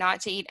recommending not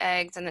to eat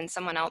eggs, and then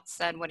someone else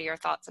said, "What are your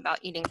thoughts about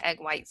eating egg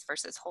whites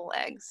versus whole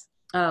eggs?"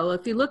 Well,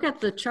 if you look at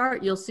the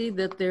chart, you'll see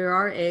that there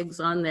are eggs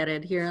on that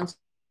adherence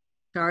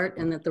chart,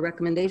 and that the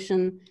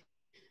recommendation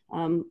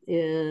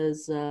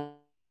is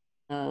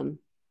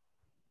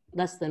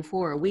less than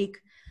 4 a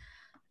week.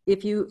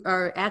 If you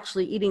are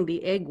actually eating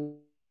the egg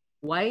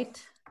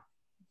white,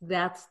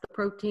 that's the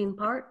protein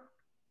part.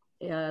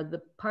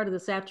 The part of the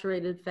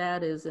saturated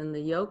fat is in the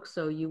yolk,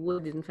 so you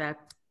would, in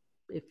fact,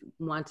 if you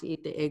want to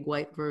eat the egg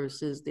white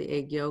versus the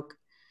egg yolk.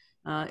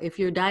 If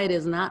your diet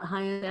is not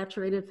high in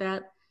saturated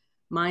fat,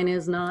 mine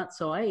is not,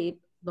 so I eat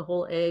the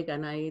whole egg,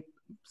 and I eat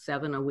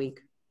 7 a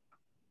week.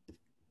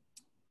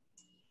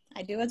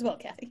 I do as well,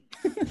 Kathy.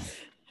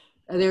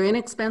 They're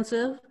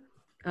inexpensive,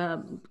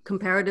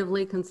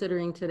 comparatively,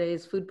 considering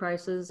today's food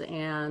prices,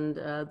 and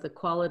the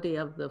quality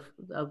of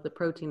the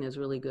protein is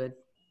really good.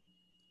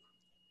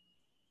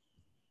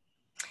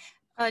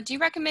 Do you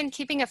recommend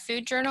keeping a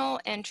food journal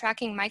and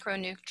tracking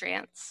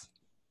micronutrients?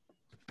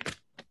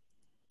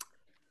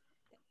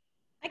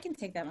 I can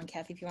take that one,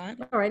 Kathy, if you want.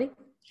 Alrighty.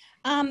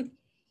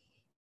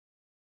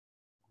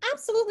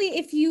 Absolutely,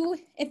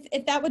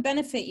 if that would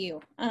benefit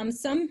you.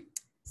 Some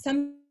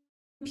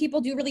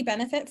people do really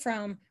benefit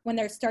from when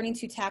they're starting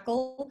to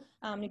tackle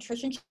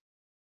nutrition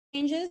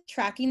changes,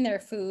 tracking their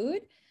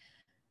food.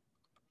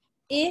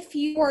 If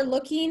you are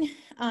looking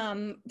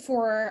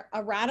for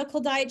a radical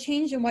diet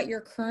change in what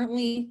you're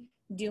currently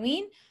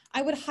doing,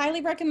 I would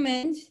highly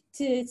recommend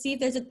to see if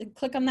there's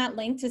click on that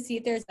link to see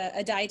if there's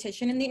a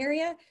dietitian in the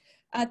area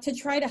to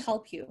try to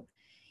help you.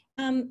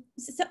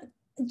 So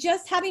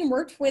just having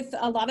worked with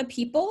a lot of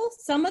people,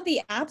 some of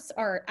the apps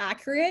are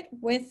accurate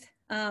with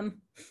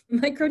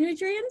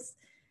micronutrients,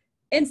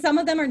 and some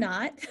of them are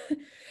not.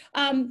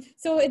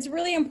 So it's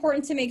really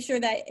important to make sure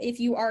that if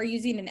you are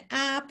using an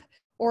app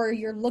or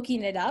you're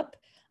looking it up,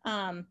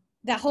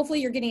 that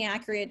hopefully you're getting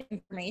accurate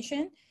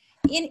information.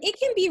 And it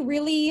can be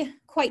really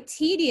quite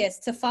tedious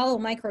to follow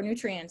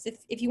micronutrients.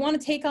 If you want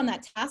to take on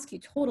that task, you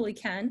totally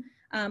can,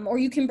 or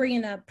you can bring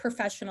in a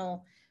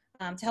professional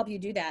to help you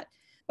do that.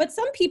 But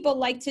some people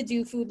like to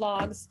do food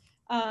logs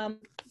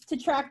to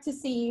track to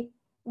see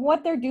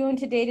what they're doing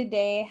to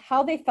day,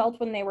 how they felt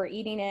when they were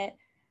eating it.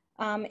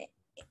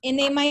 And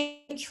they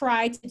might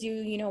try to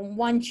do,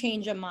 one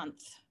change a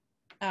month,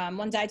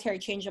 one dietary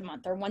change a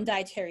month, or one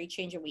dietary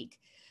change a week.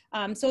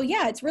 So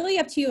yeah, it's really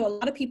up to you. A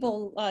lot of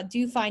people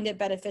do find it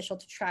beneficial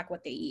to track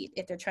what they eat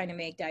if they're trying to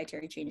make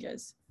dietary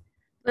changes.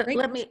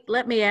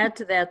 Let me add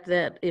to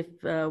that if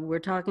we're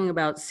talking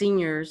about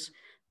seniors,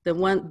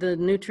 the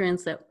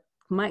nutrients that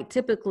might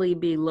typically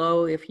be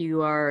low if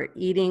you are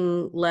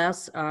eating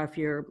less, if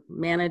you're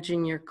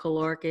managing your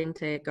caloric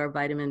intake, are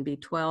vitamin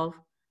B12,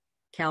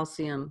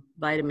 calcium,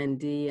 vitamin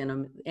D, and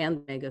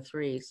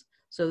omega-3s.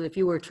 So if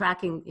you were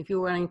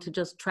wanting to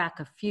just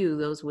track a few,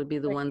 those would be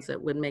the ones that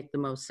would make the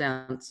most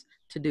sense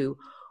to do.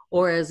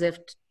 Or as if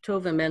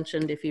Tovah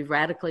mentioned, if you've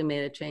radically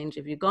made a change,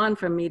 if you've gone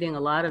from eating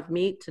a lot of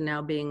meat to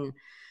now being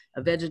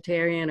a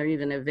vegetarian or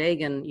even a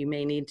vegan, you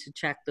may need to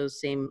check those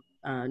same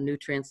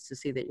nutrients to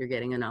see that you're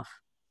getting enough.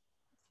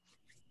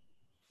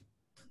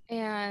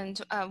 And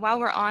while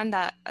we're on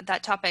that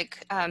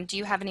topic, do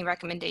you have any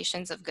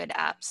recommendations of good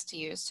apps to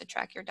use to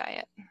track your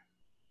diet?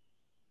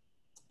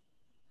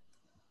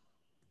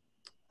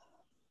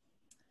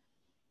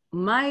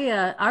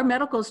 Our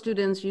medical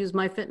students use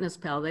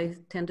MyFitnessPal. They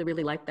tend to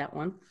really like that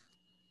one.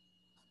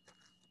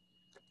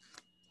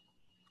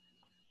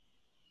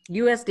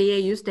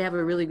 USDA used to have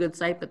a really good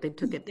site, but they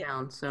took it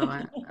down. So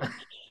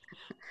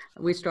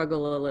we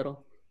struggle a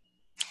little.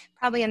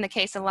 Probably in the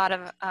case of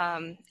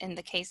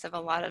a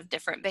lot of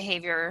different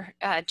behavior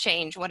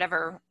change,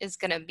 whatever is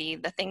going to be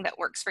the thing that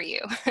works for you.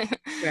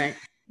 Right.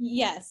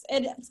 Yes,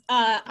 and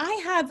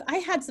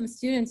I had some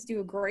students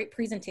do a great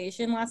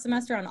presentation last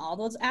semester on all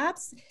those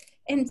apps,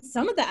 and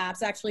some of the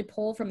apps actually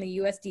pull from the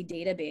USD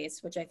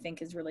database, which I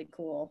think is really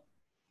cool.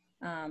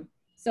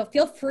 So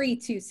feel free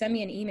to send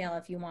me an email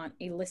if you want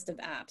a list of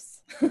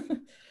apps.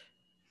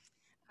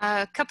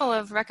 A couple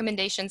of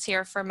recommendations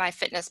here for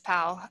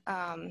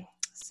MyFitnessPal.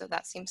 So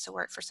that seems to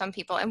work for some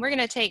people. And we're going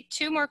to take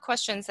 2 more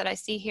questions that I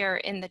see here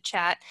in the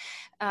chat.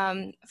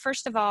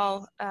 First of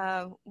all,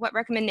 what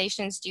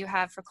recommendations do you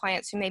have for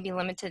clients who may be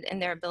limited in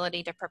their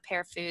ability to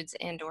prepare foods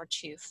and or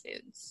chew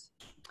foods?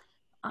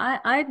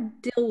 I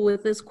deal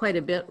with this quite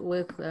a bit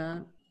with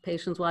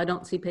patients. Well, I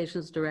don't see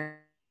patients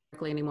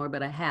directly anymore,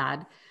 but I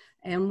had.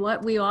 And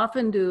what we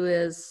often do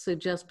is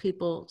suggest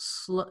people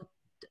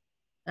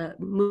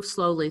move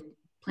slowly,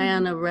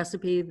 plan a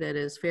recipe that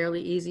is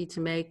fairly easy to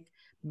make,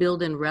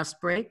 build in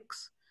rest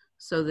breaks,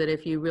 so that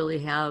if you really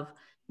have,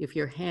 if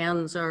your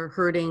hands are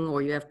hurting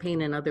or you have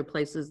pain in other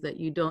places, that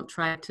you don't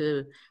try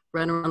to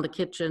run around the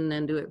kitchen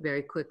and do it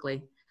very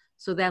quickly.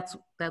 So that's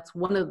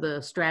one of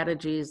the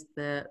strategies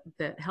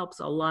that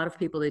helps a lot of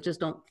people. They just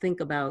don't think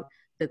about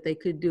that they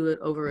could do it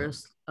over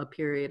a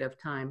period of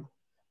time.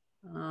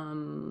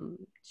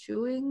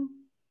 Chewing,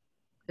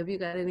 have you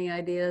got any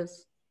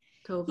ideas,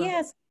 Tovah?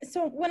 Yes.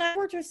 So when I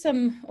worked with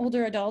some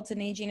older adults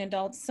and aging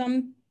adults,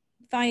 some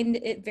find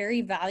it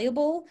very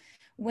valuable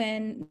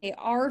when they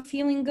are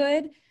feeling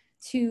good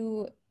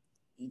to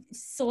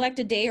select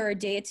a day or a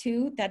day or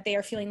two that they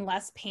are feeling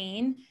less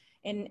pain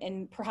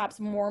and perhaps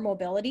more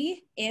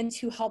mobility, and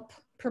to help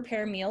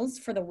prepare meals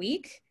for the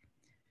week.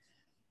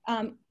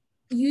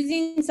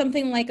 Using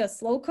something like a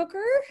slow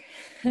cooker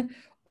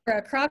or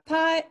a crock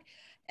pot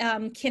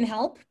can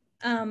help.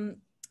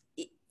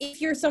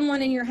 If you're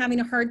someone and you're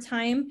having a hard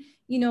time,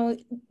 you know,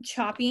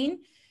 chopping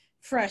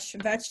fresh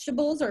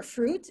vegetables or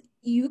fruit,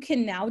 you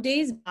can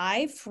nowadays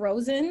buy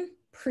frozen,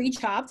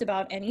 pre-chopped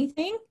about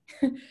anything.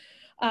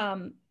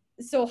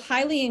 So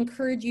highly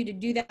encourage you to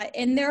do that.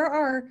 And there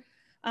are,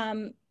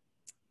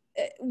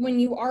 when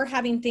you are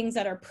having things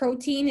that are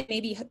protein, it may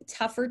be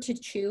tougher to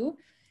chew,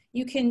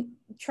 you can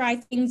try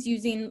things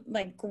using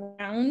like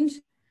ground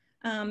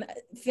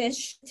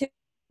fish,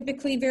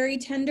 typically very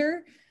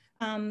tender.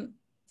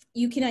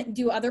 You can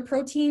do other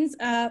proteins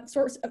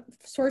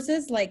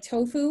sources like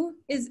tofu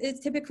is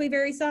typically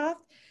very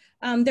soft.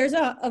 There's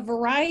a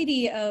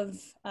variety of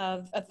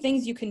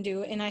things you can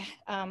do, and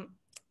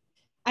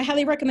I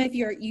highly recommend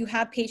if you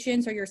have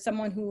patients or you're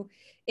someone who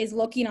is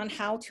looking on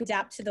how to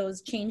adapt to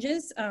those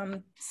changes,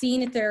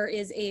 seeing if there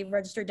is a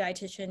registered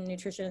dietitian,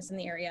 nutritionist in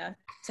the area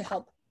to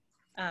help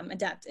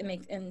adapt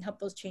and help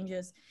those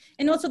changes.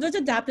 And also there's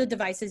adaptive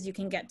devices you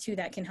can get to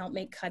that can help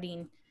make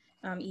cutting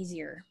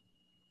easier.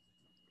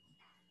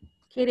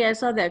 Katie, I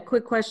saw that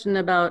quick question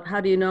about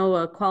how do you know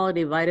a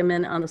quality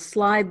vitamin on a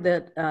slide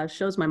that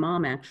shows my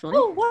mom actually.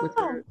 Oh,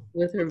 wow.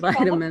 with her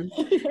vitamins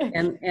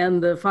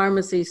and the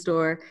pharmacy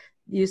store.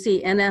 You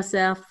see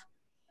NSF,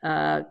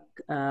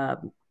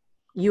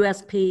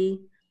 USP,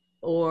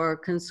 or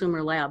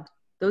Consumer Lab.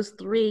 Those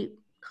three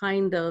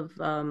kind of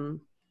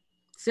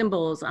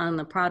symbols on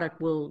the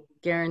product will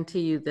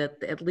guarantee you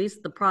that at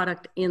least the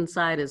product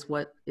inside is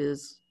what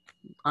is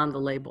on the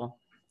label.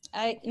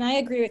 I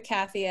agree with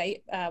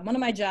Kathy. One of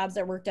my jobs,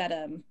 I worked at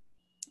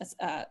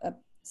a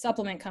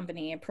supplement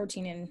company, a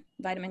protein and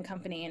vitamin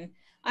company, and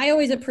I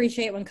always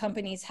appreciate when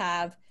companies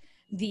have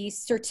the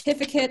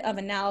certificate of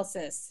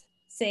analysis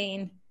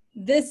saying,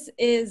 this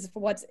is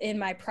what's in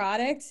my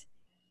product,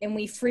 and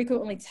we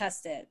frequently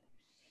test it.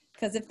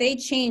 Because if they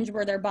change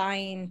where they're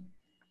buying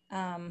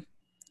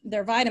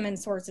their vitamin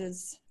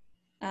sources,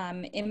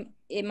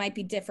 it might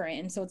be different.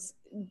 And so it's,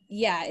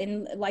 yeah,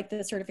 and like the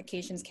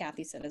certifications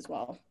Kathy said as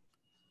well.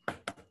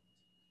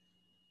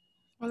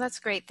 Well, that's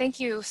great. Thank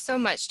you so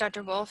much,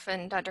 Dr. Wolf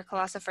and Dr.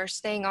 Kolasa, for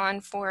staying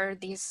on for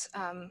these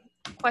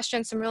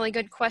questions, some really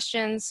good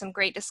questions, some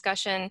great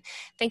discussion.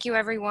 Thank you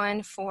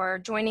everyone for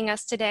joining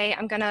us today.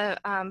 I'm gonna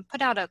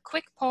put out a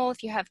quick poll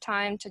if you have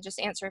time to just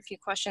answer a few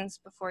questions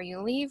before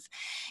you leave.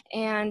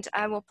 And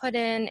I will put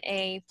in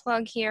a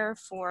plug here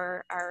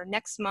for our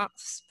next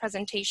month's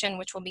presentation,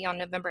 which will be on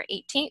November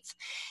 18th.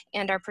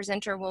 And our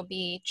presenter will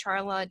be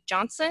Charla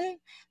Johnson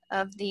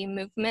of the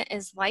Movement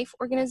is Life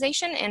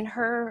organization, and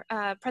her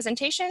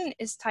presentation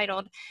is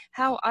titled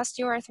How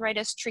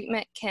Osteoarthritis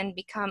Treatment Can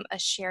Become a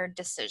Shared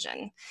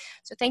Decision.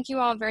 So thank you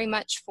all very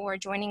much for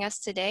joining us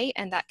today,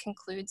 and that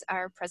concludes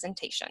our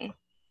presentation.